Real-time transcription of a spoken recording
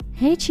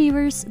Hey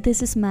Achievers,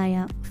 this is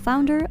Maya,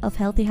 founder of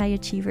Healthy High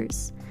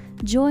Achievers.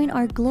 Join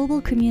our global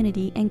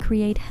community and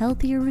create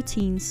healthier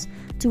routines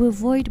to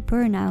avoid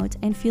burnout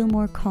and feel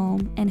more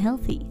calm and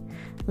healthy.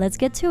 Let's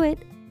get to it.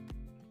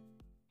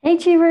 Hey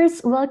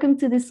Achievers, welcome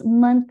to this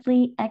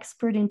monthly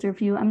expert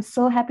interview. I'm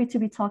so happy to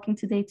be talking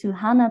today to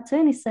Hanna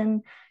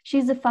Teunissen.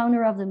 She's the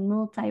founder of the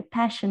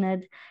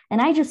Multi-Passionate.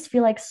 And I just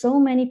feel like so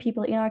many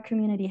people in our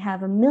community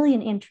have a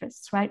million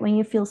interests, right? When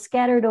you feel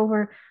scattered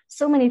over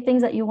so many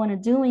things that you want to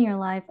do in your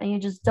life and you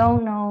just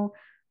don't know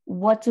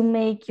what to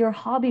make your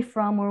hobby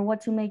from or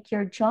what to make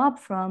your job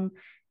from.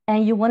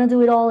 And you want to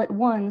do it all at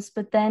once,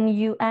 but then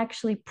you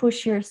actually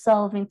push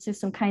yourself into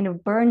some kind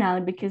of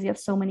burnout because you have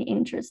so many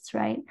interests,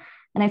 right?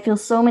 And I feel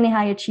so many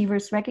high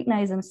achievers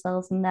recognize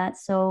themselves in that.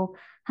 So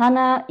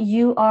Hanna,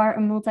 you are a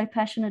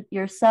multi-passionate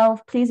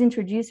yourself. Please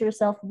introduce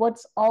yourself.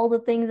 What's all the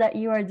things that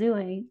you are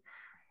doing?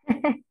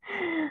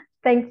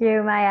 Thank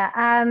you,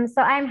 Maya.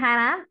 So I'm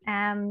Hanna.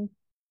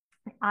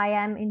 I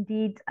am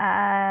indeed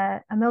a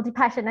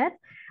multi-passionate.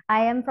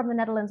 I am from the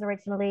Netherlands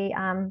originally,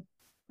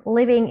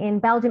 living in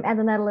Belgium and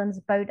the Netherlands,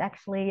 both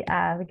actually,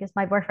 because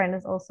my boyfriend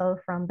is also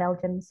from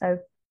Belgium. So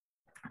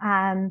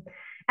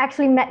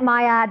actually met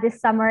Maya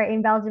this summer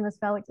in Belgium as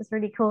well, which is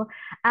really cool.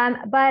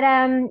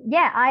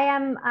 Yeah, I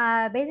am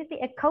basically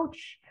a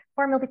coach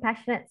for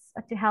multi-passionates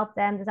to help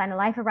them design a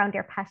life around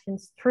their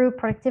passions through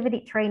productivity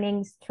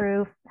trainings,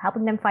 through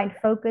helping them find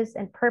focus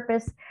and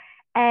purpose,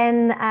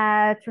 and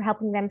through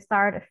helping them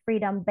start a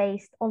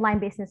freedom-based online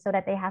business so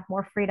that they have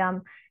more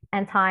freedom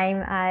and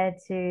time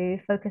to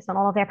focus on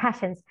all of their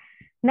passions.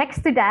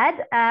 Next to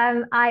that,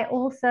 I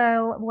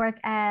also work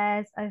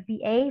as a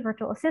VA,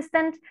 virtual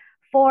assistant,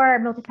 for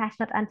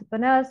multi-passionate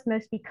entrepreneurs,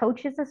 mostly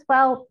coaches as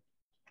well,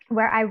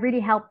 where I really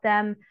help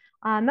them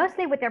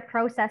mostly with their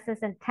processes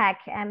and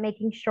tech and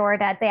making sure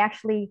that they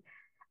actually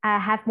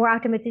have more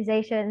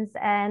automatizations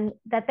and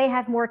that they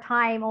have more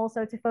time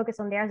also to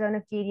focus on their zone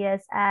of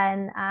genius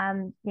and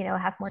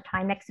have more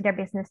time next to their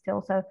business to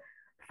also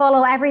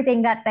follow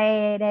everything that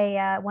they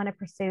want to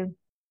pursue.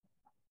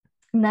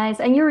 Nice.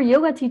 And you're a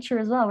yoga teacher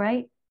as well,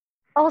 right?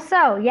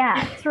 Also,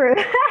 yeah, true.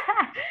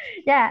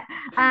 Yeah,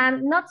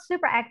 not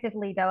super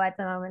actively though at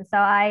the moment. So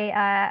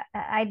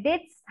I did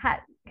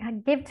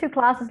give 2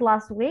 classes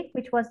last week,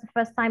 which was the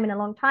first time in a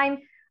long time.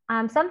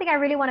 Something I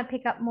really want to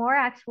pick up more.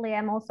 Actually,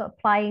 I'm also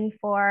applying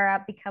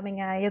for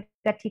becoming a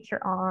yoga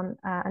teacher on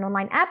an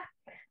online app.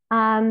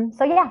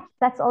 So yeah,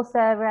 that's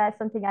also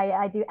something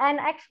I do. And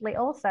actually,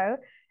 also,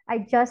 I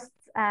just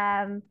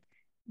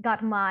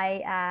got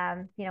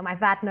my my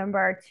VAT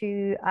number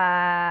to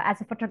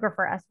as a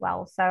photographer as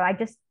well. So I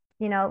just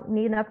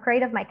need an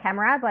upgrade of my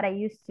camera, but I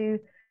used to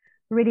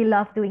really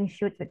love doing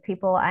shoots with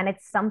people, and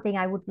it's something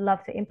I would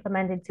love to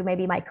implement into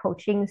maybe my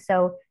coaching.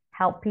 So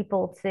help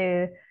people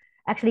to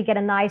actually get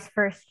a nice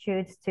first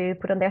shoot to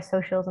put on their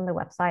socials on the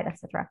website,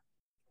 etc.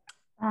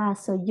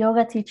 So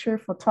yoga teacher,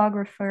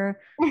 photographer,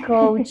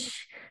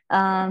 coach,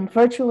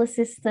 virtual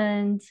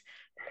assistant,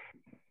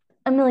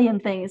 a million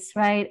things,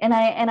 right?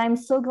 And I'm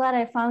so glad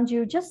I found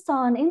you just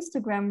on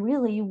Instagram,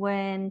 really,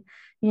 when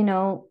you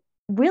know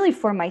really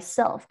for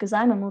myself, because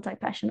I'm a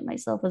multi-passionate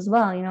myself as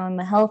well. I'm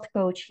a health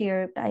coach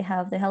here. I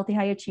have the Healthy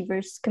High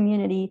Achievers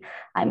community.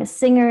 I'm a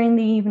singer in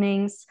the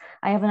evenings.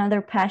 I have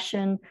another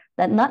passion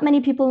that not many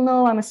people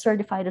know. I'm a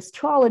certified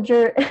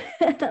astrologer.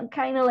 And I'm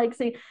kind of like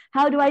saying,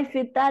 how do I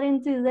fit that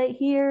into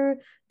here?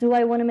 Do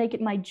I want to make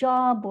it my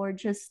job or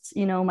just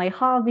my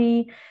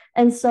hobby?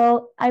 And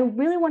so I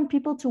really want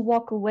people to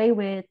walk away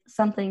with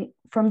something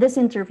from this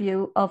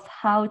interview of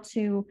how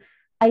to.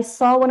 I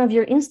saw one of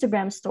your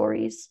Instagram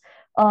stories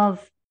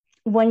of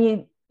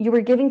when you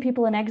were giving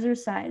people an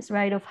exercise,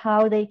 right, of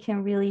how they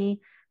can really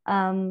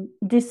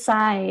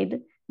decide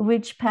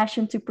which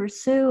passion to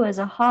pursue as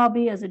a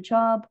hobby, as a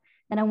job.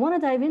 And I want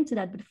to dive into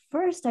that. But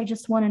first, I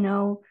just want to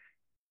know,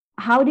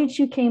 how did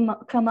you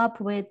come up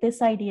with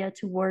this idea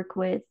to work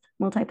with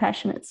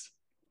multi-passionates?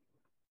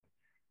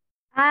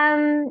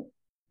 Um,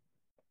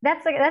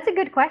 that's a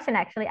good question,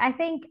 actually. I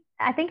think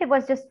it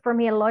was just for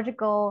me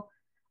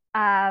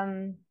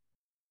um,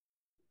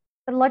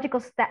 a logical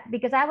step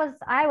because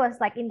I was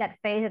like in that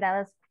phase that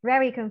I was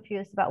very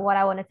confused about what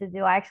I wanted to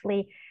do. I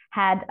actually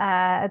had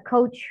a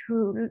coach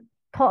who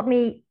taught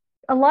me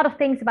a lot of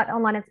things about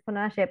online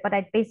entrepreneurship, but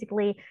I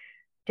basically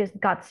just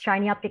got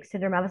shiny object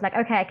syndrome. I was like,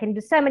 okay, I can do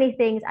so many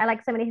things. I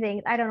like so many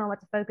things. I don't know what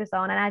to focus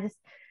on. And I just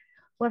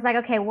was like,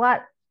 okay,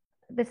 what?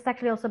 This is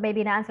actually also maybe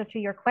an answer to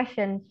your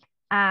question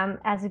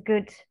as a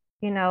good,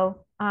 you know,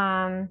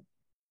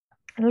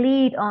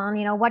 lead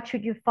on what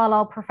should you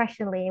follow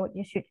professionally, what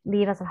you should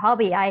leave as a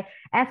hobby. I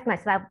ask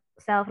myself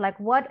like,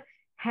 what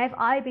have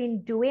I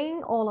been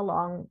doing all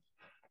along?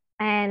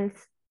 And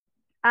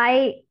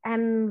I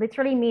am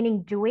literally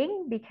meaning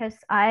doing, because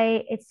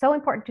I it's so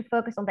important to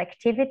focus on the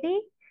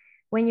activity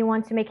when you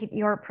want to make it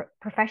your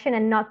profession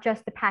and not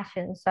just the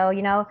passion. So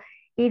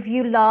if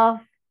you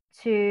love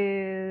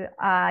to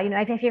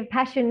if you have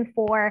passion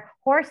for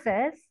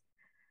horses,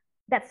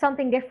 that's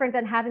something different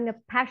than having a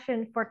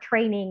passion for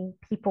training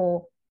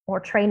people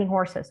or training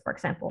horses, for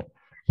example.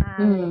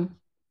 Um, Mm.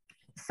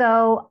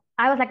 So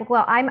I was like,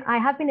 well, I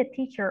have been a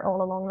teacher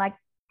all along. Like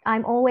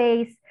I'm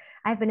always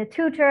I've been a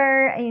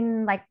tutor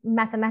in like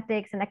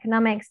mathematics and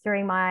economics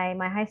during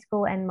my high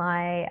school and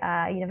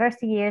my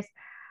university years.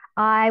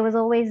 I was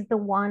always the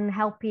one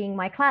helping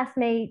my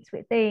classmates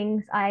with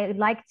things. I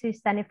like to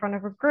stand in front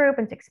of a group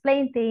and to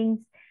explain things.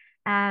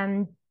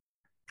 Um,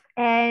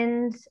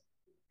 and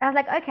I was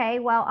like, okay,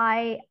 well,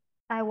 I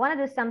want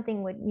to do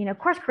something with,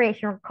 course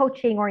creation or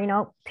coaching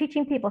or,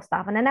 teaching people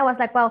stuff. And then I was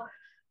like, well,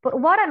 but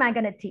what am I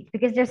going to teach?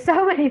 Because there's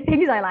so many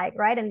things I like,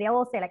 right? And they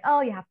all say like, oh,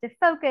 you have to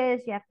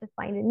focus, you have to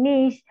find a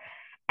niche.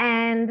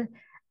 And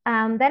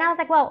then I was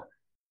like, well,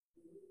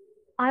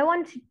 I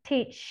want to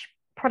teach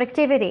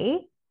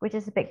productivity, which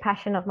is a big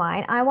passion of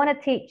mine. I want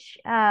to teach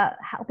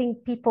helping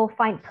people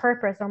find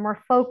purpose or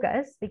more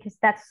focus, because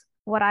that's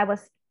what I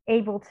was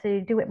able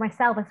to do it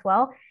myself as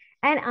well.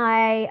 And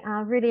I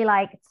really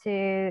like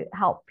to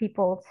help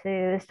people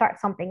to start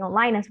something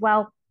online as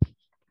well.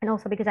 And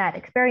also because I had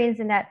experience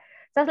in that.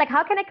 So I was like,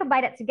 how can I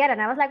combine it together?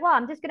 And I was like, well,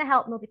 I'm just going to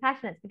help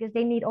multi-passionates because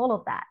they need all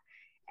of that.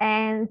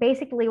 And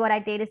basically what I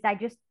did is I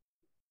just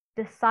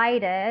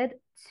decided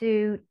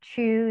to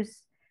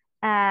choose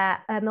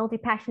a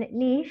multi-passionate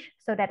niche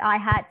so that I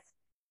had,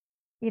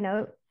 you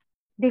know,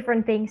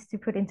 different things to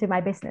put into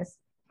my business.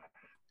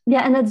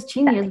 Yeah, and that's That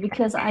genius makes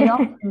because sense.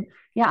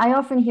 I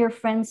often hear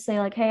friends say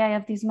like, "Hey, I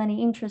have these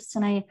many interests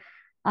and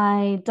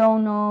I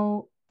don't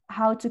know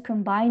how to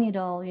combine it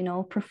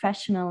all,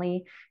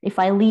 professionally. If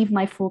I leave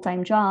my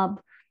full-time job,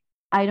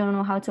 I don't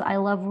know how to. I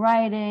love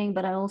writing,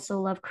 but I also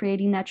love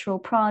creating natural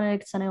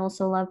products and I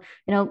also love,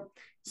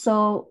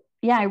 so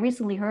yeah, I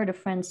recently heard a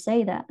friend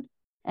say that.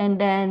 And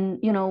then,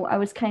 I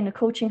was kind of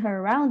coaching her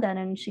around that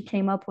and she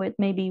came up with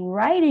maybe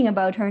writing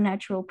about her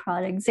natural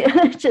products,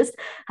 just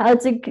how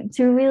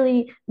to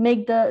really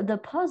make the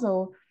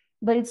puzzle.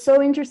 But it's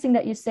so interesting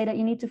that you say that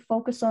you need to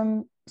focus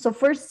on, so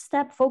first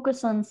step,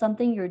 focus on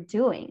something you're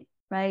doing,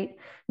 right?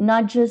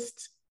 Not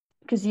just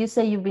because you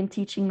say you've been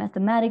teaching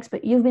mathematics,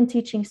 but you've been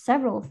teaching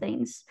several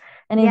things.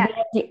 And in Yeah,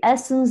 the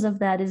essence of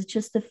that is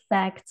just the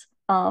fact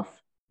of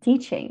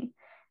teaching.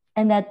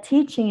 And that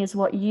teaching is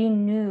what you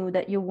knew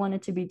that you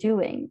wanted to be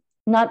doing,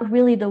 not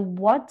really the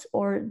what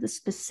or the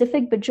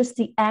specific, but just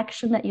the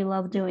action that you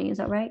love doing. Is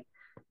that right?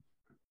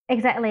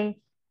 exactly.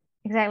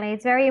 Exactly.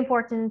 It's very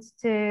important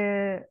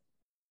to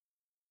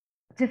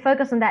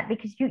focus on that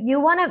because you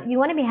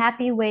want to be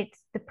happy with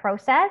the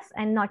process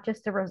and not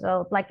just the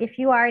result. Like if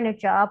you are in a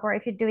job or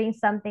if you're doing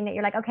something that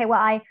you're like, okay, well,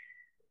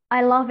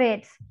 I love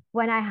it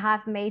when I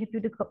have made a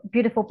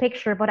beautiful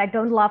picture, but I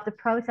don't love the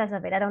process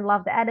of it. I don't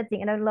love the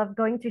editing. I don't love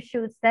going to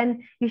shoots.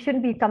 Then you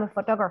shouldn't become a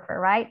photographer,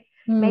 right?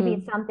 Maybe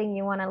it's Hmm. something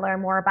you want to learn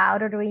more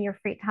about or do in your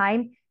free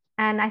time.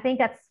 And I think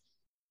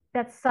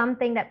that's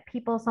something that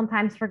people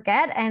sometimes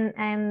forget.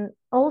 And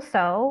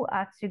also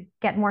to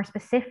get more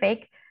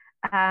specific,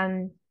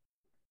 um,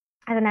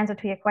 as an answer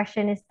to your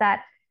question, is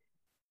that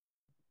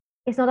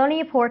it's not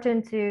only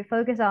important to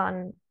focus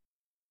on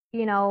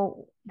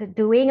the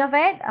doing of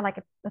it, like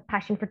a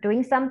passion for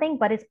doing something,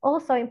 but it's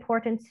also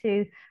important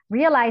to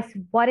realize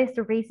what is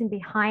the reason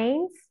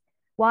behind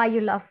why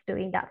you love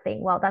doing that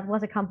thing. Well, that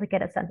was a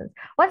complicated sentence.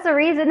 What's the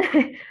reason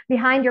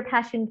behind your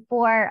passion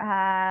for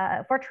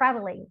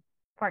traveling,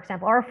 for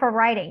example, or for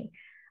writing?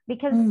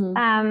 Because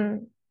Hmm.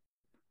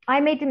 I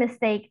made the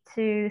mistake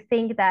to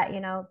think that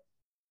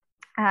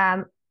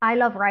I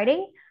love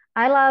writing,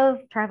 I love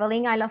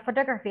traveling, I love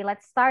photography.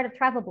 Let's start a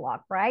travel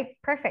blog, right?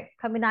 Perfect.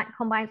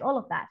 Combines all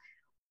of that.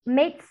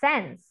 Made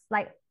sense.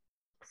 Like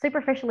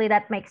superficially,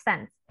 that makes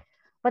sense.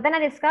 But then I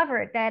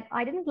discovered that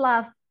I didn't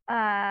love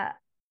uh,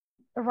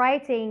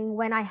 writing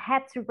when I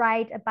had to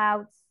write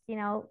about,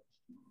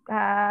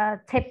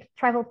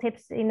 travel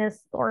tips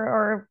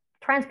or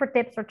transport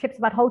tips or tips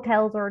about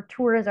hotels or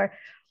tours or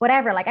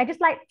whatever. Like I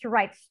just like to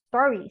write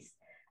stories.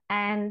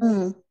 And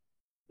Hmm.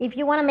 if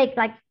you want to make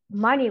like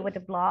money with a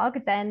blog,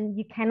 then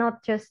you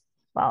cannot just,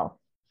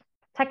 well,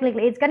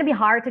 technically it's going to be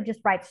hard to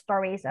just write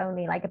stories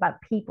only like about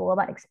people,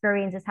 about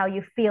experiences, how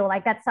you feel.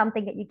 Like that's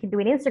something that you can do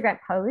in Instagram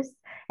posts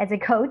as a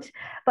coach,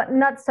 but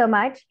not so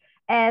much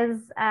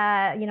as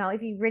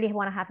if you really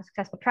want to have a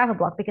successful travel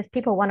blog, because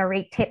people want to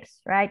read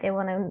tips, right? They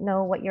want to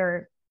know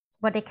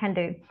what they can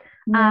do.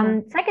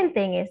 Yeah. Second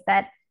thing is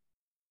that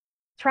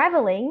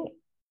traveling,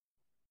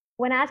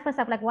 when I asked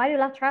myself, like, why do you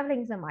love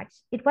traveling so much?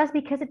 It was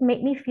because it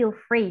made me feel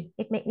free.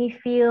 It made me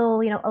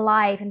feel,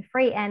 alive and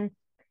free. And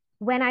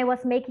when I was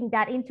making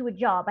that into a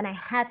job and I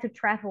had to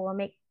travel or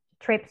make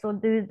trips or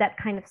do that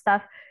kind of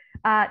stuff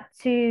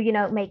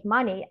to, make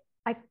money,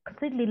 I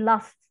completely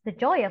lost the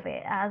joy of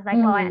it. I was like,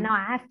 well, Hmm. now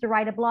I have to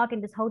write a blog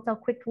in this hotel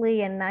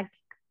quickly and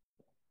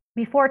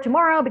before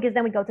tomorrow, because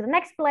then we go to the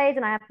next place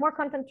and I have more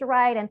content to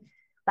write. And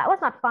that was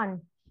not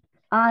fun.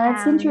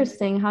 That's Um,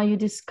 interesting how you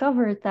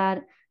discovered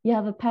that you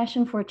have a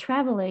passion for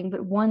traveling,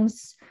 but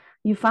once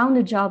you found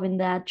a job in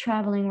that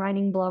traveling,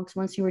 writing blogs,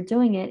 once you were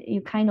doing it,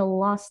 you kind of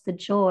lost the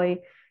joy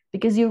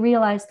because you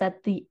realized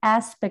that the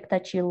aspect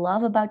that you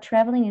love about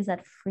traveling is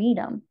that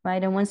freedom,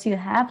 right? And once you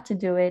have to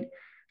do it,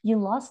 you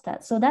lost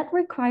that. So that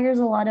requires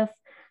a lot of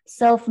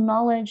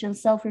self-knowledge and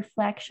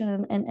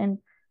self-reflection, and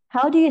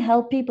how do you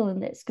help people in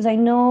this? Because I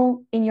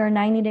know in your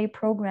 90-day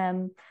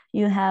program,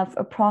 you have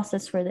a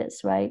process for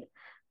this, right?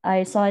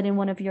 I saw it in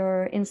one of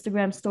your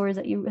Instagram stories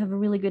that you have a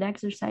really good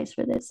exercise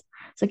for this.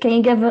 So can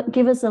you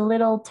give us a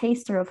little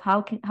taster of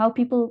how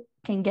people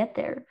can get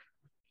there?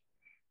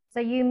 So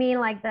you mean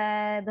like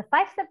the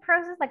 5-step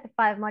process, like the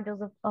 5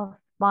 modules of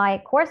my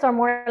course, or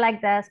more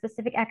like the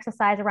specific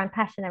exercise around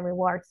passion and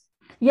rewards?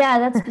 Yeah,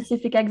 that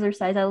specific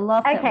exercise. I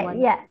love that Okay, one.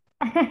 yeah.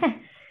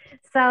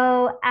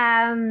 So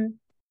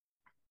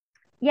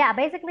yeah,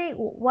 basically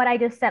what I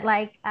just said,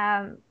 like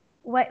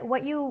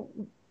what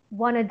you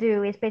want to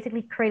do is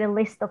basically create a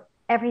list of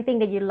everything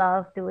that you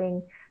love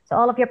doing. So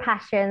all of your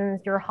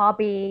passions, your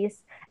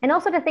hobbies, and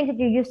also the things that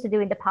you used to do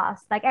in the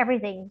past, like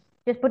everything.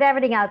 Just put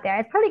everything out there.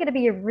 It's probably going to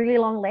be a really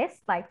long list.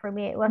 Like for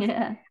me, it was,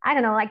 Yeah. I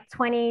don't know, like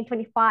 20,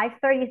 25,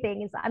 30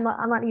 things. I'm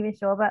not even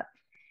sure. But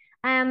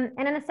and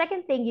then the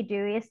second thing you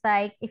do is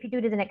like if you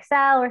do this in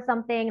Excel or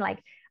something like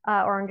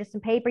or on just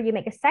some paper, you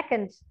make a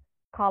second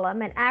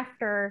column, and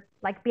after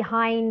like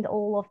behind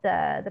all of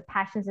the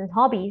passions and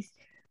hobbies,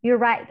 you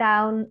write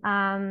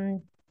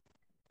down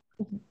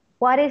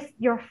what is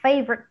your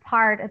favorite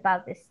part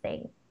about this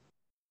thing.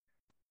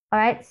 All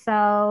right,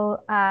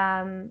 so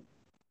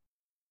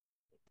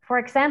for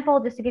example,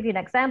 just to give you an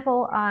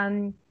example,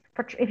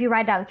 if you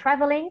write down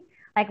traveling,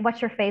 like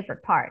what's your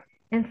favorite part?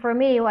 And for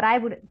me, what I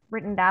would have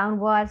written down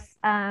was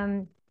uh,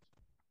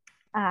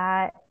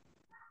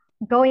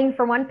 going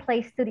from one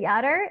place to the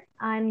other,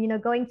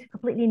 and going to a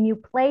completely new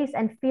place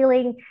and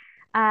feeling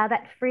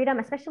that freedom,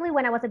 especially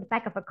when I was at the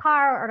back of a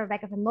car or the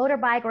back of a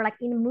motorbike, or like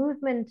in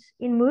movement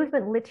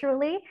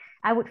literally,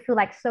 I would feel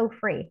like so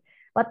free.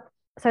 But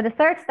so the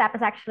third step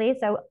is actually,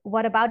 so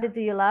what about it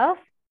do you love?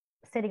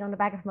 Sitting on the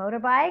back of a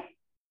motorbike,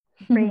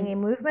 being in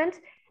movement,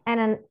 and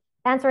then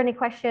answer any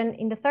question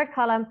in the third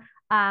column.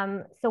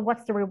 So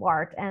what's the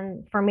reward?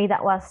 And for me,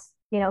 that was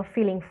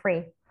feeling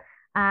free.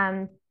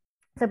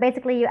 So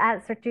basically, you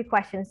answer two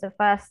questions. So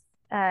first,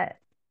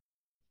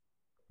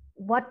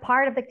 what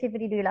part of the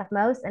activity do you love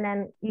most? And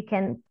then you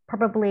can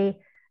probably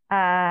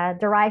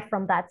derive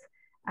from that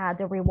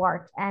the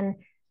reward. And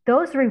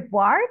those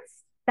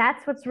rewards,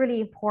 that's what's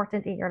really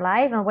important in your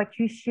life and what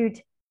you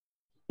should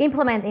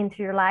implement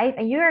into your life.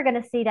 And you're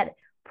going to see that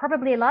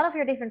probably a lot of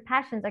your different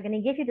passions are going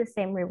to give you the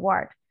same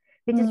reward,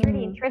 which is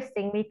really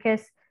interesting,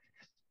 because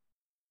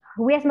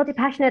we as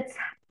multi-passionates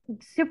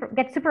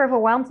get super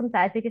overwhelmed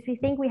sometimes, because we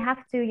think we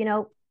have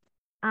to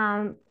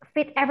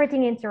fit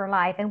everything into our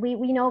life, and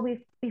we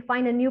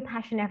find a new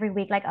passion every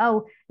week, like,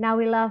 oh, now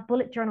we love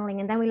bullet journaling,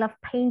 and then we love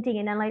painting,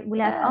 and then like we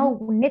love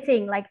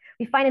knitting, like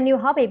we find a new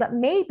hobby. But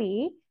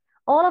maybe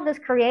all of those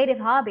creative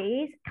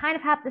hobbies kind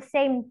of have the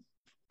same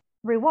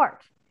reward,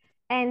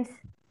 and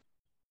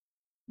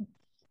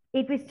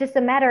it was just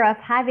a matter of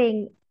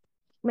having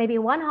maybe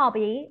one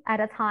hobby at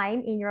a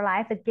time in your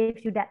life that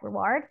gives you that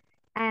reward,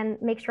 and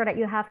make sure that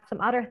you have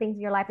some other things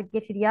in your life that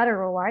gives you the other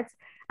rewards.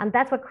 And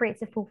that's what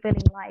creates a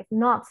fulfilling life,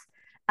 not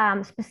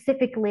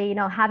specifically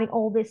having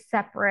all these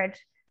separate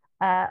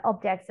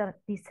objects,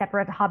 these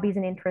separate hobbies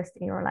and interests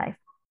in your life.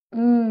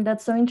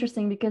 That's so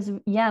interesting, because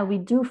yeah, we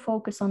do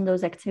focus on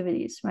those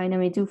activities, right? And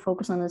we do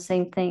focus on the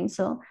same thing.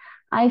 So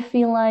I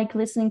feel like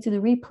listening to the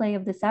replay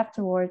of this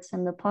afterwards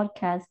and the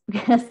podcast,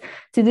 because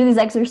to do this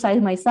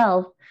exercise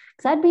myself,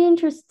 because I'd be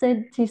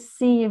interested to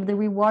see if the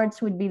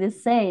rewards would be the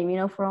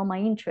same, for all my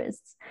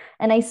interests.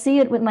 And I see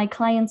it with my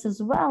clients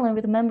as well, and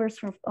with members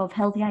of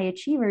Healthy High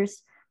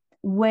Achievers,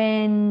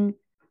 when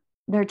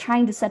they're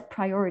trying to set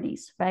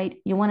priorities, right?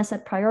 You want to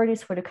set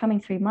priorities for the coming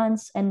 3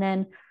 months, and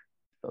then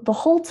the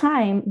whole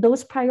time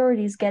those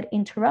priorities get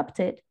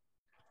interrupted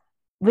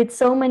with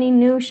so many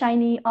new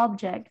shiny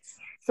objects,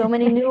 so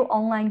many new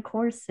online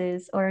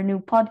courses or new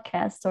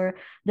podcasts, or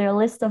their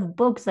list of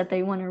books that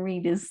they want to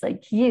read is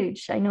like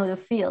huge. I know the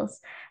feels.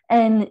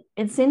 And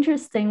it's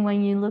interesting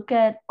when you look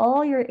at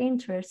all your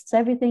interests,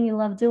 everything you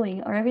love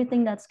doing, or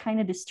everything that's kind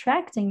of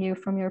distracting you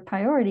from your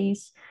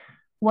priorities,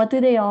 what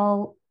do they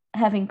all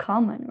have in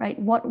common, right?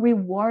 What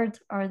reward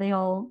are they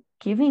all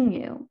giving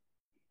you?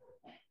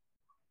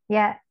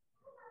 Yeah.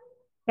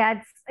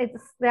 Yeah,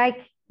 it's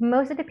like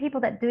most of the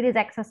people that do this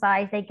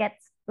exercise, they get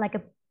like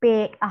a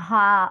big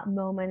aha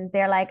moment.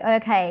 They're like,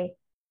 okay,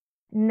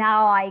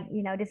 now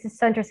this is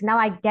so interesting. Now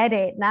I get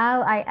it.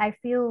 Now I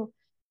feel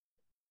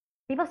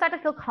people start to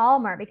feel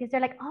calmer, because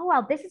they're like, oh,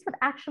 well, this is what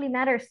actually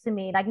matters to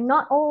me. Like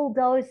not all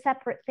those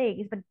separate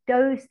things, but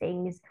those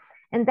things.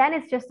 And then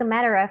it's just a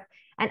matter of,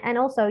 and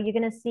also you're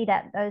going to see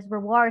that those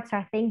rewards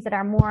are things that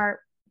are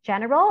more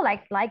general,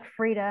 like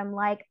freedom,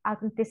 like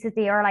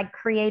authenticity, or like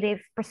creative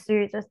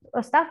pursuits,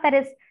 or stuff that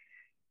is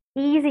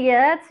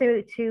easier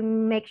to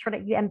make sure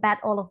that you embed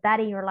all of that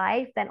in your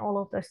life than all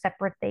of those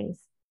separate things.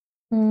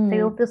 So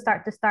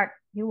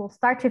you will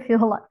start to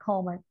feel a lot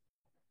calmer.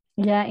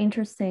 Yeah,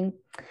 interesting.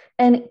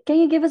 And can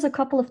you give us a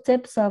couple of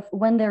tips of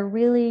when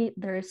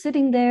they're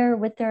sitting there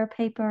with their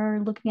paper,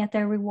 looking at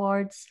their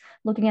rewards,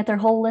 looking at their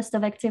whole list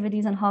of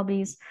activities and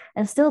hobbies,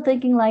 and still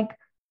thinking like,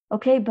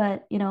 okay,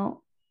 but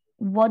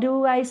what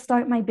do I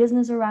start my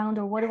business around,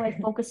 or what do I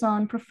focus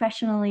on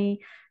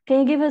professionally? Can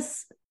you give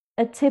us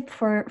a tip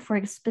for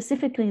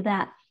specifically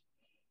that?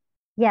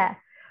 Yeah.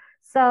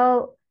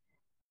 So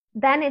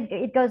then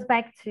it goes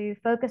back to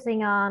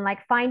focusing on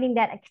like finding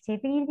that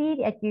activity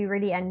that you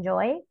really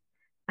enjoy.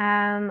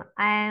 And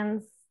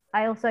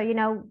I also,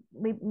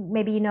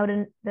 maybe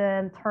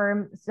the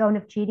term zone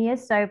of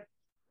genius. So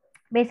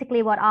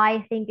basically, what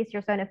I think is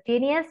your zone of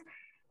genius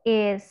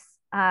is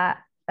an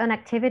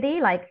activity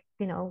like,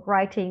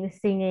 writing,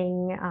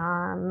 singing,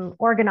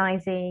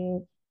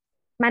 organizing,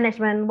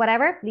 management,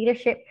 whatever,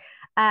 leadership.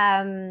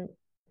 Um,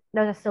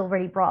 those are still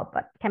really broad,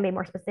 but can be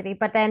more specific.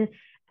 But then,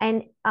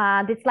 and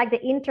it's like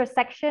the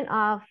intersection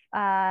of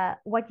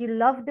what you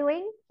love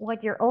doing,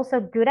 what you're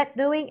also good at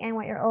doing, and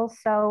what you're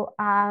also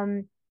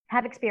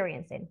have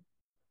experience in.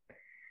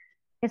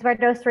 It's where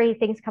those three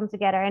things come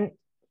together. And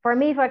for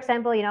me, for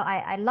example,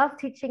 I love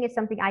teaching. It's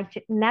something I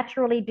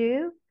naturally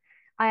do.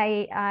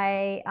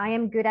 I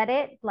am good at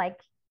it. Like,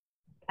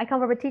 I come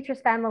from a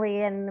teacher's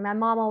family, and my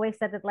mom always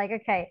said that, like,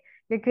 okay,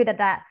 you're good at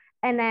that.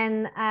 And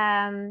then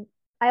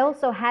I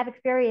also have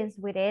experience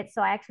with it.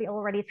 So I actually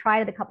already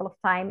tried it a couple of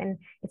times, and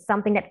it's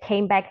something that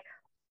came back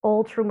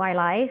all through my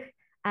life.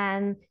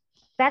 And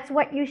that's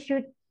what you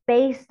should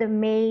base the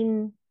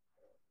main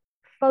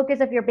focus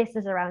of your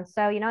business around.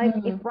 So,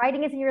 if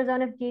writing is in your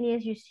zone of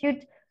genius,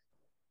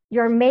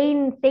 your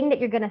main thing that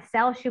you're going to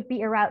sell should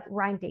be around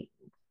writing,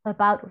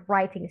 about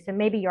writing. So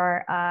maybe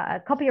you're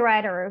a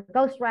copywriter or a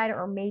ghostwriter,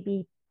 or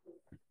maybe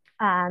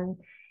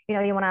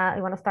you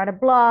want to start a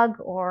blog,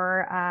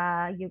 or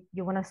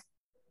you want to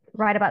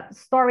write about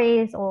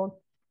stories, or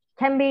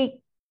can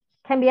be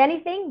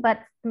anything. But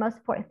the most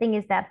important thing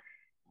is that,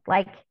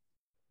 like,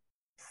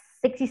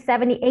 60,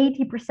 70,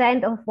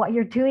 80% of what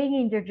you're doing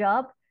in your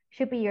job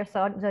should be your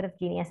zone of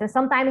genius. And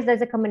sometimes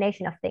there's a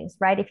combination of things,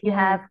 right? If you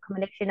have a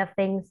combination of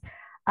things,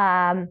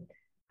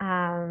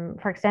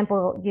 for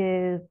example,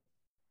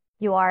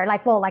 you are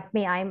like, well, like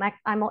me, I'm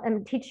a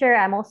teacher.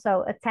 I'm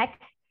also a tech,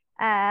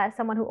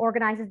 someone who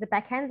organizes the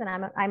backends, and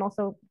I'm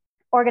also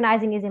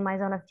organizing is in my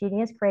zone of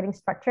genius, creating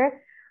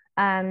structure.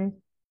 And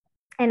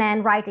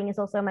then writing is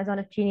also my zone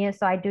of genius.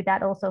 So I do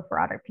that also for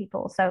other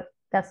people. So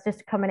that's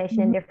just a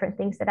combination of different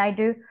things that I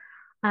do.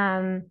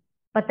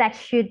 But that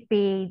should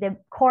be the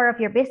core of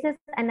your business.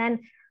 And then,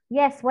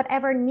 yes,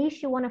 whatever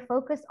niche you want to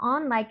focus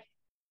on, like,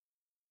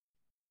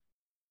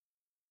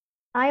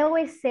 I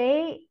always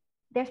say,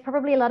 there's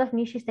probably a lot of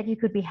niches that you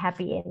could be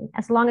happy in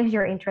as long as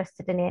you're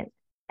interested in it.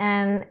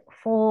 And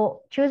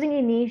for choosing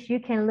a niche, you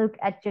can look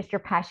at just your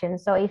passion.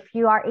 So if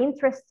you are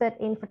interested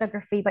in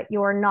photography, but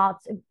you are not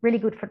a really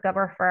good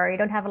photographer, you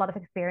don't have a lot of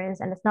experience,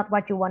 and it's not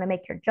what you want to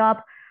make your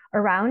job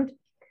around,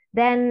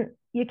 then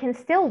you can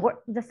still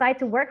decide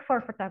to work for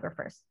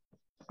photographers,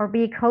 or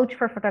be a coach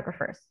for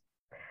photographers,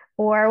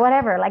 or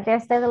whatever. Like,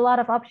 there's a lot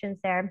of options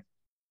there,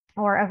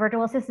 or a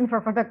virtual assistant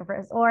for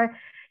photographers, or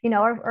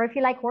or if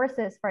you like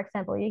horses, for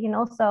example, you can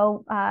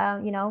also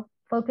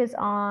focus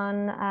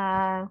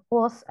on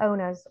horse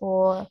owners,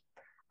 or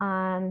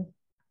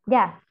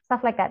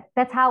stuff like that.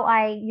 That's how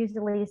I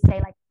usually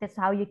say, like, that's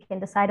how you can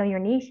decide on your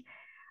niche.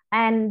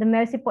 And the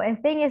most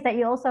important thing is that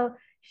you also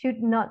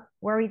should not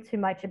worry too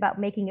much about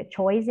making a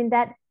choice in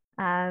that,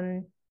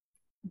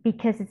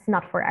 because it's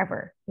not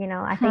forever.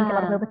 I think a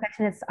lot of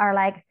perfectionists are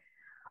like,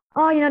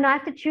 oh, no, I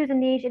have to choose a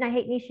niche, and I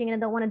hate niching, and I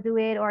don't want to do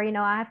it. Or, I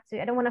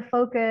don't want to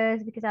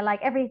focus because I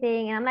like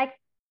everything. And I'm like,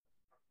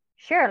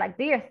 sure, like,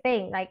 do your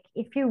thing. Like,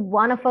 if you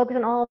want to focus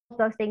on all of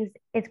those things,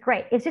 it's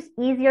great. It's just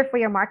easier for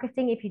your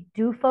marketing if you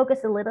do focus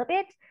a little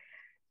bit,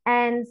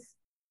 and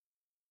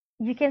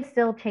you can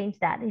still change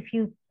that. If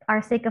you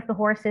are sick of the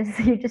horses,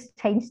 you just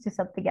change to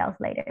something else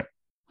later.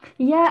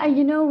 Yeah,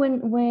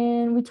 and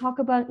when we talk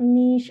about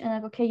niche, and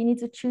like, okay, you need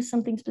to choose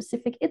something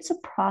specific, it's a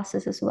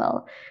process as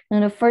well.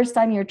 And the first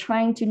time you're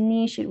trying to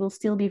niche, it will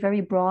still be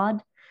very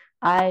broad.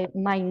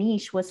 My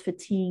niche was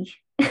fatigue.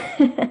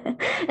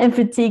 And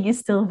fatigue is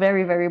still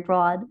very, very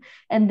broad.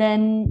 And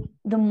then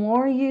the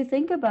more you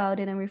think about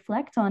it and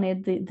reflect on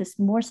it, this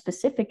more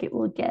specific it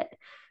will get.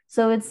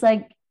 So it's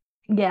like,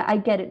 yeah, I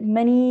get it.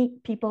 Many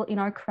people in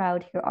our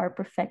crowd here are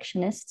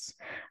perfectionists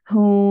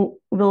who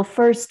will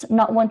first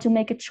not want to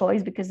make a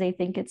choice because they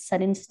think it's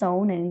set in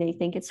stone and they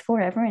think it's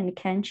forever and it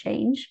can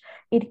change.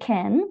 It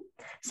can.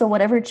 So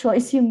whatever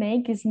choice you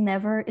make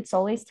it's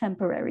always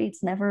temporary.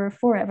 It's never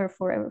forever,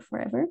 forever,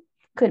 forever.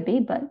 Could be,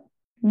 but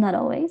not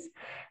always.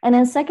 And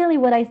then secondly,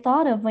 what I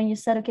thought of when you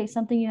said, okay,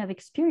 something you have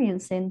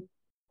experience in,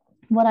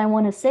 what I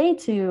want to say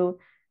to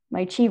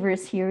my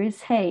achievers here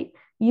is, hey,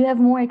 you have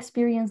more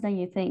experience than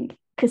you think.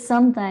 Because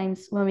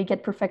sometimes when we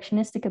get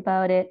perfectionistic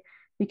about it,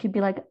 we could be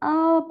like,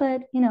 oh,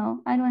 but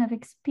I don't have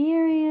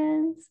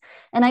experience.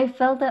 And I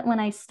felt that when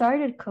I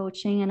started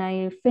coaching and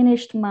I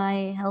finished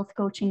my health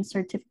coaching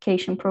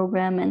certification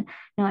program, and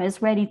I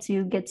was ready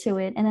to get to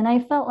it. And then I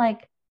felt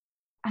like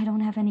I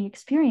don't have any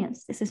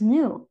experience. This is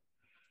new.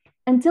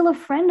 Until a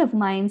friend of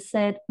mine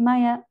said,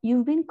 Maya,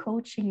 you've been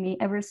coaching me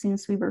ever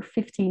since we were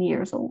 15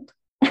 years old.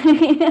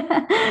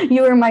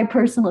 You were my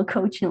personal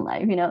coach in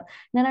life, you know.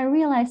 Then I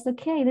realized,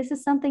 okay, this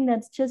is something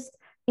that's just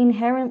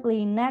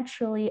inherently,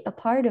 naturally a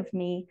part of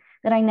me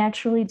that I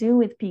naturally do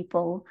with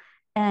people.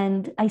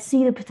 And I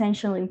see the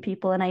potential in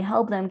people and I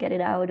help them get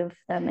it out of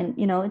them. And,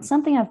 you know, it's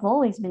something I've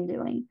always been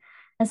doing.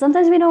 And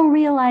sometimes we don't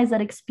realize that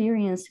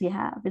experience we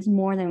have is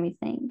more than we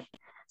think.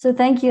 So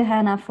thank you,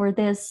 Hannah, for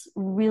this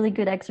really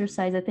good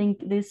exercise. I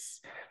think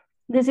this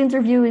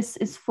interview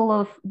is full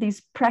of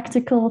these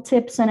practical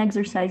tips and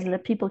exercises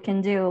that people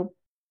can do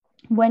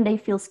when they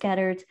feel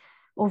scattered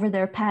over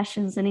their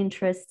passions and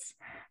interests.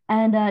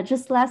 And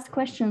just last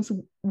questions,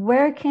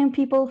 where can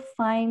people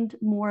find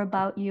more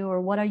about you,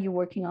 or what are you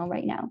working on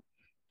right now?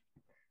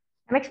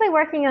 I'm actually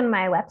working on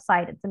my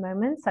website at the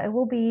moment. So it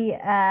will be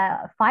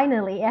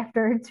finally,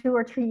 after 2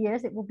 or 3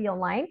 years, it will be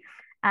online.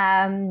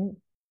 So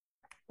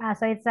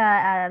it's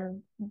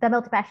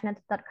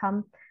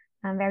themultipassionate.com,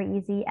 very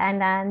easy.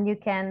 And then you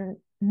can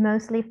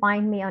mostly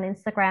find me on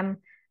Instagram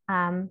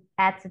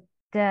at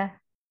the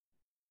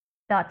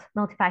dot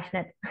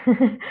multipassionate.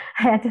 I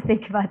had to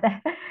think about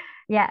that.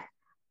 Yeah.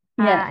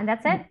 Yeah. And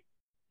that's it.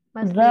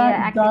 Mostly The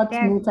active dot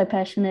there.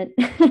 multi-passionate.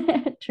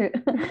 True.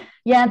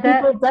 Yeah,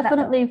 people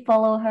definitely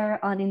follow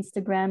her on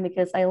Instagram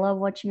because I love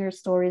watching her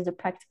stories, the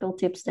practical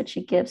tips that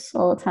she gives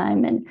all the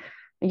time, and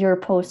your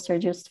posts are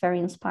just very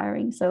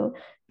inspiring. So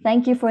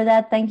thank you for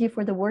that. Thank you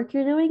for the work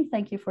you're doing.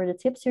 Thank you for the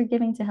tips you're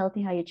giving to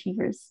healthy high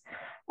achievers.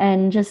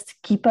 And just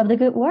keep up the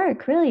good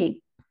work,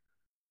 really.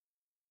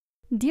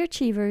 Dear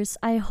Achievers,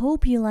 I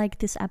hope you liked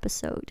this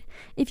episode.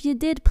 If you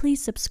did,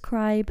 please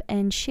subscribe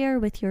and share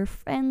with your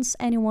friends,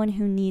 anyone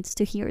who needs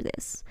to hear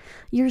this.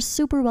 You're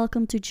super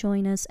welcome to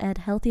join us at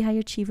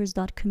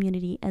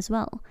healthyhighachievers.community as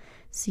well.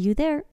 See you there.